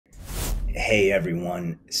Hey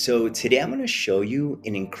everyone. So today I'm going to show you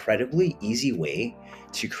an incredibly easy way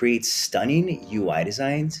to create stunning UI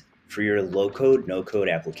designs for your low-code, no-code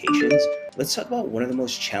applications. Let's talk about one of the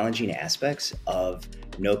most challenging aspects of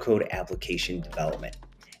no-code application development,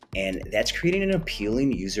 and that's creating an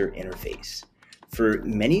appealing user interface. For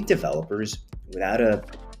many developers without a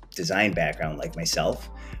design background like myself,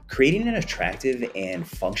 creating an attractive and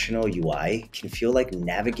functional UI can feel like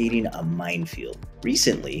navigating a minefield.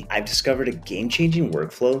 Recently, I've discovered a game-changing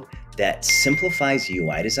workflow that simplifies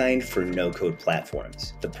UI design for no-code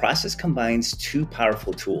platforms. The process combines two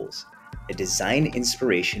powerful tools: a design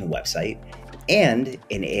inspiration website and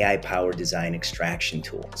an AI-powered design extraction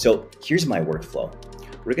tool. So here's my workflow.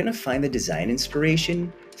 We're going to find the design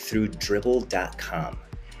inspiration through Dribbble.com.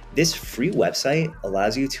 This free website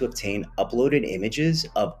allows you to obtain uploaded images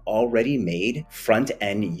of already made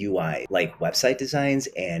front-end UI, like website designs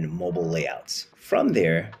and mobile layouts. From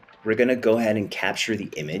there, we're going to go ahead and capture the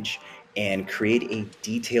image and create a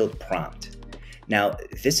detailed prompt. Now,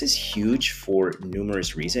 this is huge for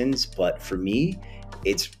numerous reasons, but for me,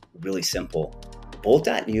 it's really simple.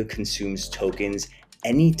 Bolt.new consumes tokens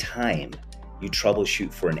anytime you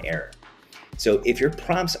troubleshoot for an error. So if your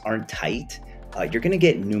prompts aren't tight, you're going to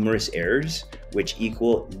get numerous errors, which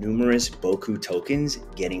equal numerous Boku tokens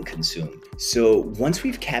getting consumed. So once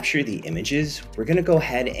we've captured the images, we're going to go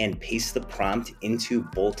ahead and paste the prompt into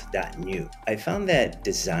Bolt.new. I found that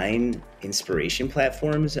design inspiration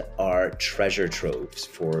platforms are treasure troves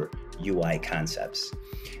for UI concepts.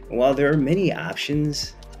 And while there are many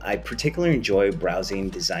options, I particularly enjoy browsing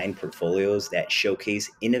design portfolios that showcase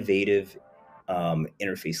innovative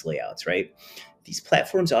interface layouts, right? These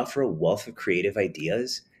platforms offer a wealth of creative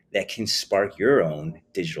ideas that can spark your own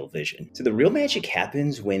digital vision. So the real magic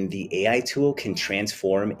happens when the AI tool can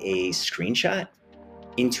transform a screenshot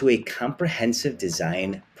into a comprehensive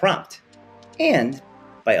design prompt. And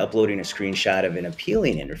by uploading a screenshot of an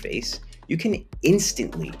appealing interface, you can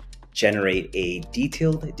instantly generate a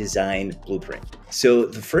detailed design blueprint. So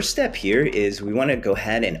the first step here is we want to go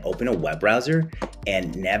ahead and open a web browser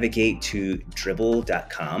and navigate to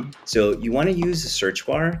Dribbble.com. So you want to use the search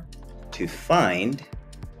bar to find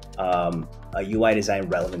a UI design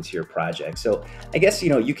relevant to your project. So I guess,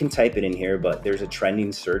 you can type it in here, but there's a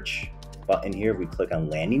trending search button here. If we click on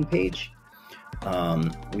landing page,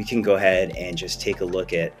 we can go ahead and just take a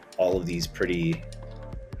look at all of these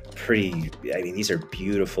these are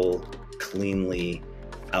beautiful, cleanly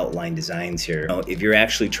outlined designs here. If you're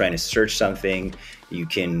actually trying to search something, you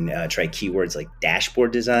can try keywords like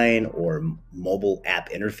dashboard design or mobile app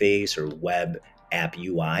interface or web app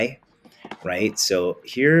UI, right? So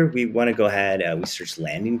here we want to go ahead, we search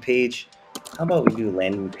landing page. How about we do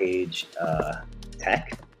landing page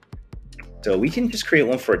tech? So we can just create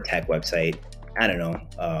one for a tech website. I don't know,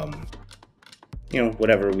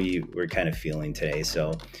 whatever we're kind of feeling today.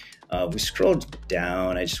 So we scrolled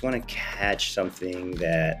down. I just want to catch something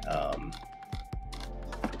that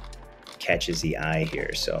catches the eye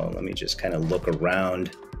here. So let me just kind of look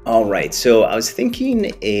around. All right. So I was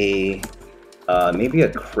thinking maybe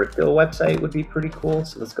a crypto website would be pretty cool.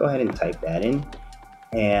 So let's go ahead and type that in.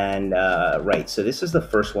 And right. So this is the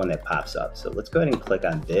first one that pops up. So let's go ahead and click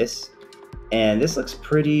on this. And this looks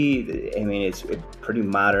pretty, it's pretty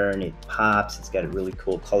modern. It pops. It's got a really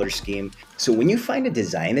cool color scheme. So when you find a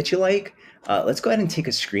design that you like, let's go ahead and take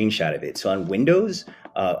a screenshot of it. So on Windows,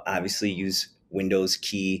 obviously use Windows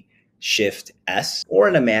key Shift S, or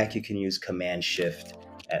on a Mac, you can use Command Shift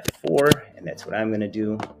F4, and that's what I'm going to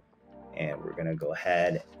do. And we're going to go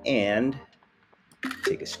ahead and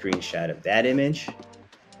take a screenshot of that image,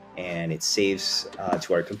 and it saves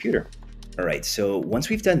to our computer. All right, so once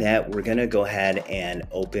we've done that, we're gonna go ahead and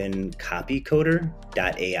open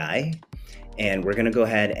Copycoder.ai, and we're gonna go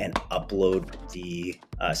ahead and upload the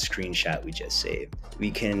screenshot we just saved.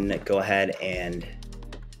 We can go ahead and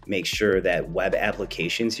make sure that web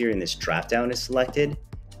applications here in this dropdown is selected,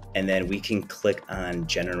 and then we can click on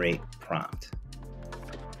generate prompt.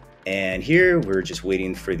 And here we're just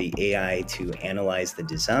waiting for the AI to analyze the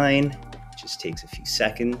design. Just takes a few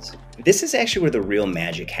seconds. This is actually where the real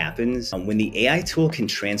magic happens, when the AI tool can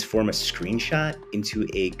transform a screenshot into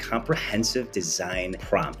a comprehensive design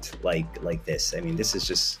prompt like this. This is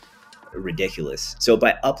just ridiculous. So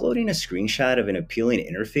by uploading a screenshot of an appealing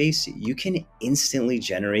interface, you can instantly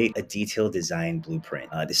generate a detailed design blueprint.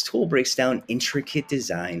 This tool breaks down intricate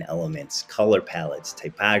design elements, color palettes,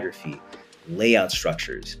 typography, layout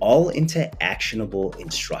structures, all into actionable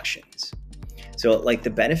instructions. So the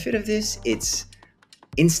benefit of this, it's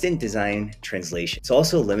instant design translation. It's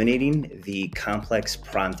also eliminating the complex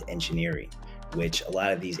prompt engineering, which a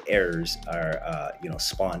lot of these errors are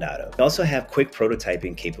spawned out of. We also have quick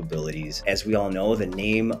prototyping capabilities. As we all know, the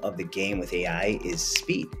name of the game with AI is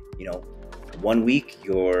speed. 1 week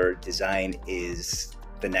your design is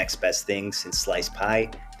the next best thing since sliced pie.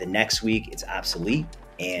 The next week it's obsolete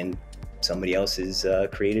and somebody else has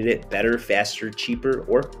created it better, faster, cheaper,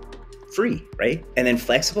 or free, right? And then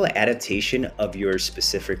flexible adaptation of your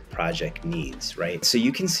specific project needs, right? So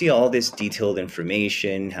you can see all this detailed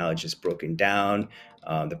information, how it's just broken down,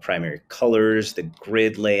 the primary colors, the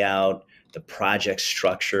grid layout, the project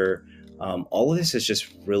structure. All of this is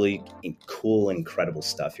just really cool, incredible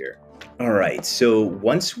stuff here. All right, so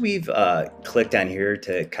once we've clicked on here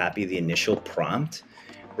to copy the initial prompt,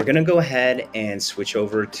 we're gonna go ahead and switch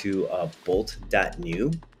over to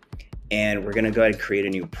Bolt.new. And we're gonna go ahead and create a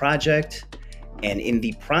new project. And in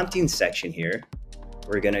the prompting section here,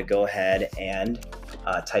 we're gonna go ahead and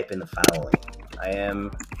type in the following. I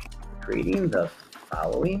am creating the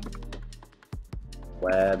following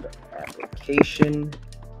web application.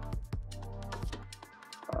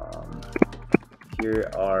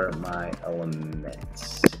 Here are my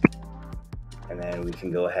elements. And then we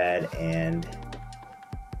can go ahead and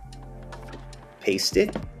paste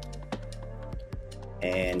it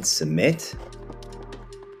and submit.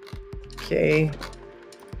 Okay,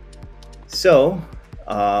 so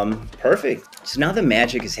perfect. So now the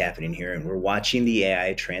magic is happening here and we're watching the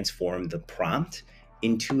AI transform the prompt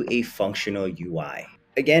into a functional UI.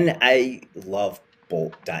 Again, I love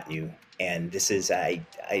Bolt.new, and this is, I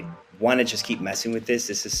want to just keep messing with this.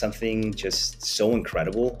 This is something just so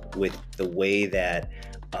incredible with the way that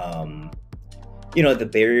the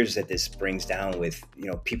barriers that this brings down with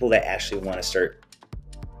people that actually want to start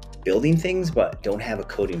building things but don't have a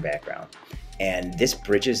coding background. And this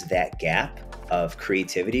bridges that gap of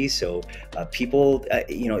creativity. So people,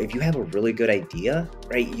 if you have a really good idea,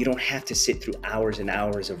 right, you don't have to sit through hours and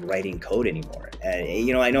hours of writing code anymore.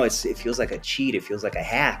 I know it feels like a cheat, it feels like a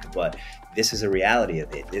hack, but this is a reality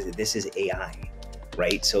of it. This is AI,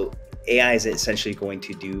 right? So AI is essentially going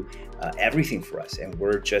to do everything for us, and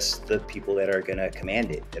we're just the people that are going to command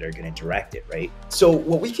it, that are going to direct it, right? So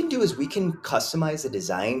what we can do is we can customize the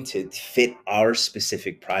design to fit our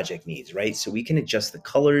specific project needs, right? So we can adjust the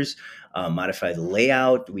colors, modify the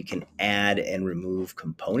layout, we can add and remove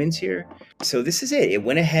components here. So this is it. It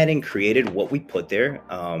went ahead and created what we put there.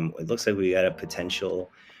 It looks like we got a potential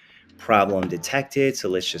problem detected, so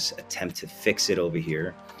let's just attempt to fix it over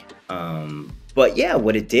here. But yeah,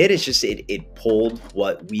 what it did is just it pulled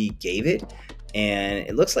what we gave it, and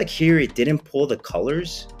it looks like here it didn't pull the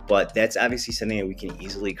colors, but that's obviously something that we can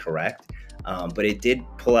easily correct. But it did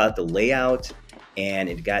pull out the layout, and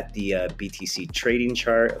it got the BTC trading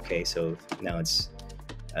chart. Okay, so now it's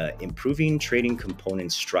improving trading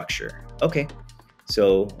component structure. Okay,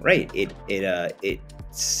 so right,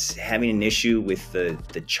 it's having an issue with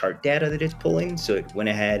the chart data that it's pulling, so it went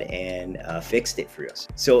ahead and fixed it for us.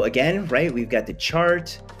 So again, right, we've got the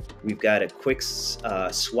chart, we've got a quick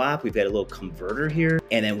swap, we've got a little converter here,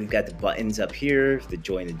 and then we've got the buttons up here, the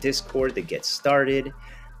join the Discord, the get started.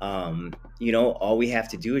 All we have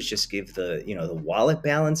to do is just give the wallet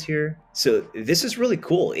balance here. So this is really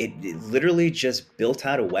cool. It literally just built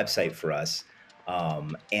out a website for us.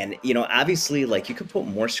 And obviously, like, you could put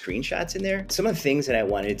more screenshots in there. Some of the things that I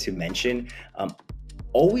wanted to mention,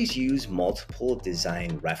 always use multiple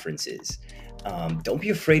design references. Don't be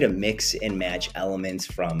afraid to mix and match elements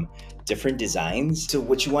from different designs. So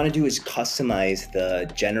what you want to do is customize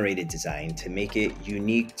the generated design to make it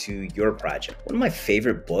unique to your project. One of my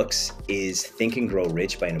favorite books is Think and Grow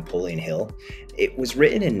Rich by Napoleon Hill. It was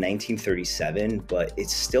written in 1937, but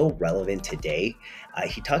it's still relevant today.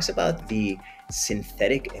 He talks about the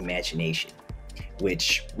synthetic imagination,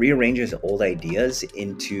 which rearranges old ideas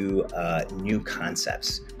into new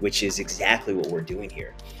concepts, which is exactly what we're doing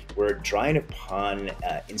here. We're drawing upon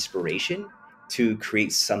inspiration to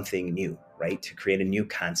create something new, right? To create a new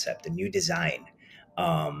concept, a new design.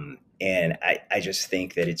 And I just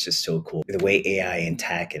think that it's just so cool the way AI and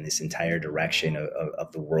tech and this entire direction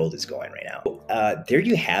of the world is going right now. There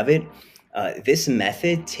you have it. This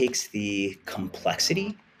method takes the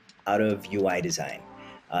complexity out of UI design.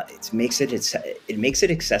 It makes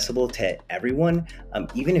it accessible to everyone,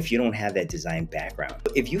 even if you don't have that design background.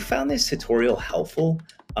 If you found this tutorial helpful,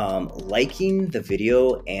 liking the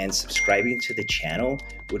video and subscribing to the channel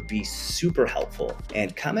would be super helpful.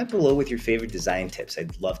 And comment below with your favorite design tips.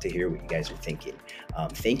 I'd love to hear what you guys are thinking.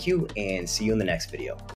 Thank you, and see you in the next video.